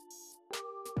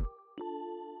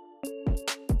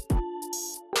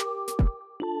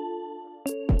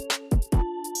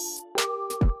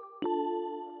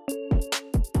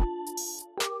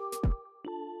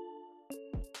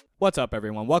What's up,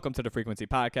 everyone? Welcome to the Frequency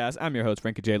Podcast. I'm your host,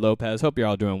 Frankie J. Lopez. Hope you're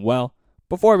all doing well.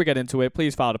 Before we get into it,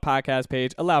 please follow the podcast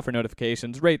page, allow for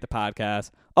notifications, rate the podcast.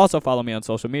 Also follow me on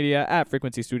social media at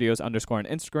Frequency Studios _ on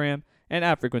Instagram and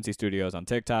at Frequency Studios on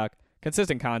TikTok.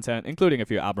 Consistent content, including a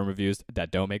few album reviews that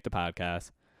don't make the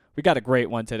podcast. We got a great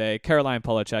one today, Caroline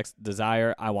Polachek's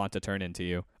Desire, I Want to Turn Into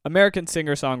You. American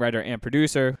singer, songwriter, and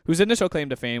producer, whose initial claim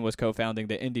to fame was co-founding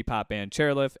the indie pop band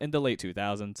Chairlift in the late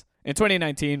 2000s. In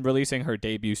 2019, releasing her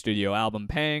debut studio album,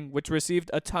 Pang, which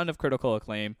received a ton of critical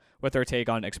acclaim with her take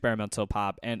on experimental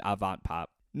pop and avant pop.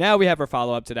 Now we have her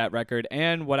follow-up to that record,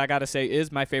 and what I gotta say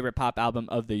is my favorite pop album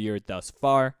of the year thus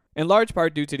far. In large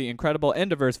part due to the incredible and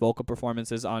diverse vocal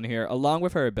performances on here, along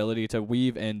with her ability to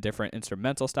weave in different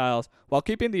instrumental styles while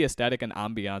keeping the aesthetic and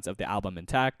ambiance of the album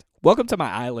intact. Welcome to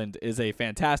My Island is a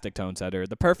fantastic tone setter,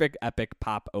 the perfect epic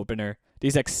pop opener.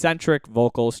 These eccentric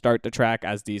vocals start the track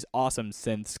as these awesome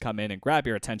synths come in and grab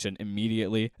your attention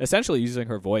immediately, essentially using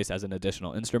her voice as an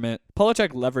additional instrument.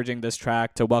 Polachek leveraging this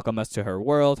track to welcome us to her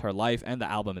world, her life, and the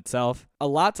album itself. A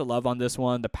lot to love on this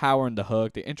one, the power in the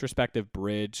hook, the introspective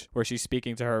bridge where she's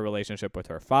speaking to her relationship with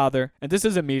her father. And this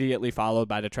is immediately followed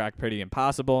by the track Pretty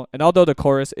Impossible, and although the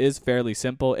chorus is fairly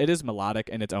simple, it is melodic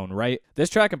in its own right. This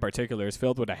track in particular is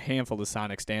filled with a handful of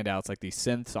sonic standouts like these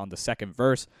synths on the second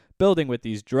verse, building with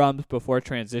these drums before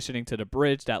transitioning to the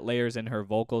bridge that layers in her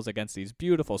vocals against these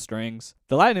beautiful strings.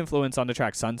 The Latin influence on the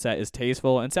track Sunset is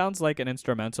tasteful and sounds like an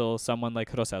instrumental someone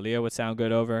like Rosalia would sound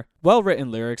good over.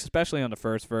 Well-written lyrics, especially on the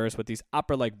first verse, with these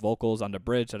opera-like vocals on the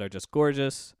bridge that are just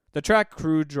gorgeous. The track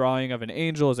Crude Drawing of an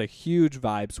Angel is a huge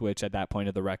vibe switch at that point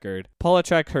of the record.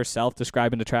 Polachek herself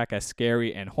describing the track as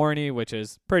scary and horny, which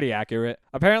is pretty accurate.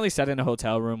 Apparently set in a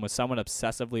hotel room with someone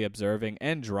obsessively observing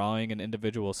and drawing an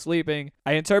individual sleeping.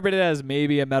 I interpret it as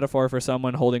maybe a metaphor for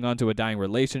someone holding on to a dying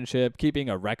relationship, keeping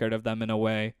a record of them in a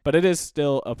way. But it is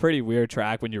still a pretty weird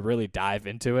track when you really dive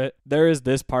into it. There is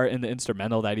this part in the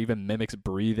instrumental that even mimics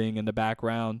breathing in the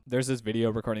background. There's this video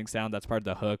recording sound that's part of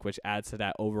the hook, which adds to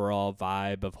that overall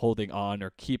vibe of holding on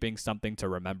or keeping something to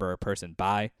remember a person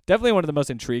by. Definitely one of the most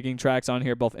intriguing tracks on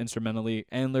here, both instrumentally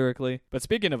and lyrically. But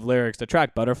speaking of lyrics, the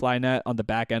track Butterfly Net on the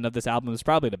back end of this album is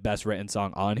probably the best written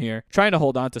song on here. Trying to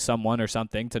hold on to someone or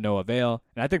something to no avail.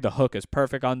 And I think the hook is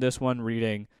perfect on this one,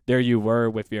 reading, "There you were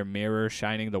with your mirror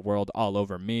shining the world all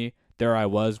over me. There I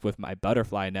was with my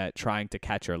butterfly net trying to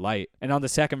catch your light." And on the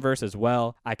second verse as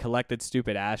well, "I collected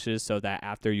stupid ashes so that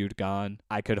after you'd gone,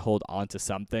 I could hold on to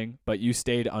something. But you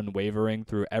stayed unwavering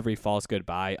through every false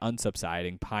goodbye,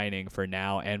 unsubsiding, pining for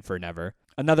now and for never."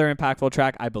 Another impactful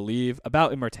track, I believe,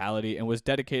 about immortality and was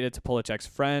dedicated to Polachek's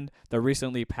friend, the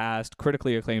recently passed,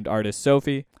 critically acclaimed artist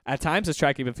Sophie. At times, this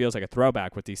track even feels like a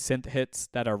throwback with these synth hits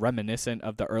that are reminiscent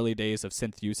of the early days of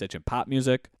synth usage in pop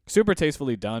music. Super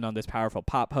tastefully done on this powerful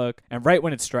pop hook, and right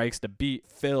when it strikes, the beat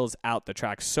fills out the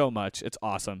track so much, it's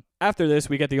awesome. After this,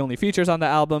 we get the only features on the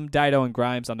album, Dido and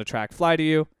Grimes on the track Fly to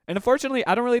You. And unfortunately,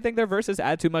 I don't really think their verses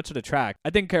add too much to the track. I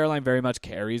think Caroline very much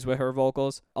carries with her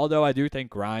vocals, although I do think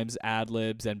Grimes'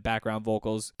 ad-libs and background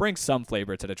vocals bring some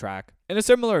flavor to the track. In a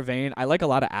similar vein, I like a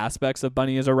lot of aspects of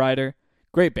Bunny as a writer.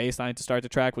 Great bass line to start the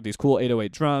track with these cool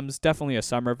 808 drums, definitely a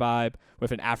summer vibe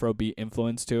with an Afrobeat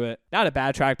influence to it. Not a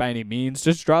bad track by any means,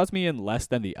 just draws me in less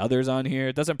than the others on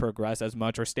here, doesn't progress as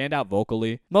much or stand out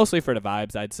vocally, mostly for the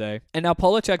vibes I'd say. And now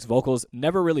Polachek's vocals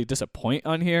never really disappoint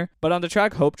on here, but on the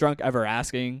track Hope Drunk Ever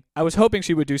Asking, I was hoping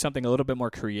she would do something a little bit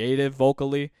more creative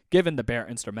vocally, given the bare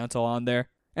instrumental on there.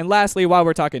 And lastly, while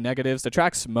we're talking negatives, the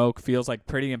track Smoke feels like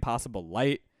Pretty Impossible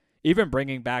light, even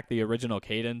bringing back the original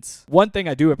cadence. One thing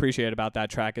I do appreciate about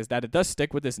that track is that it does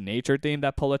stick with this nature theme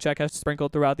that Polachek has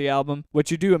sprinkled throughout the album,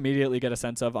 which you do immediately get a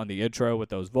sense of on the intro with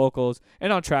those vocals,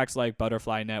 and on tracks like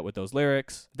Butterfly Net with those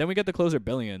lyrics. Then we get the closer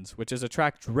Billions, which is a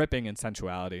track dripping in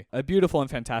sensuality. A beautiful and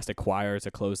fantastic choir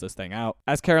to close this thing out,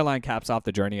 as Caroline caps off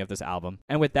the journey of this album.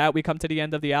 And with that, we come to the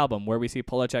end of the album, where we see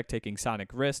Polachek taking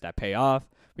sonic risks that pay off,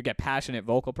 we get passionate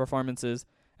vocal performances,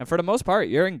 and for the most part,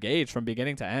 you're engaged from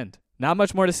beginning to end. Not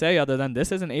much more to say other than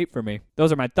this is an 8 for me.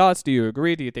 Those are my thoughts. Do you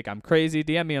agree? Do you think I'm crazy?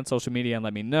 DM me on social media and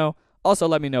let me know. Also,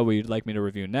 let me know what you'd like me to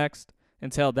review next.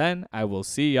 Until then, I will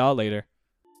see y'all later.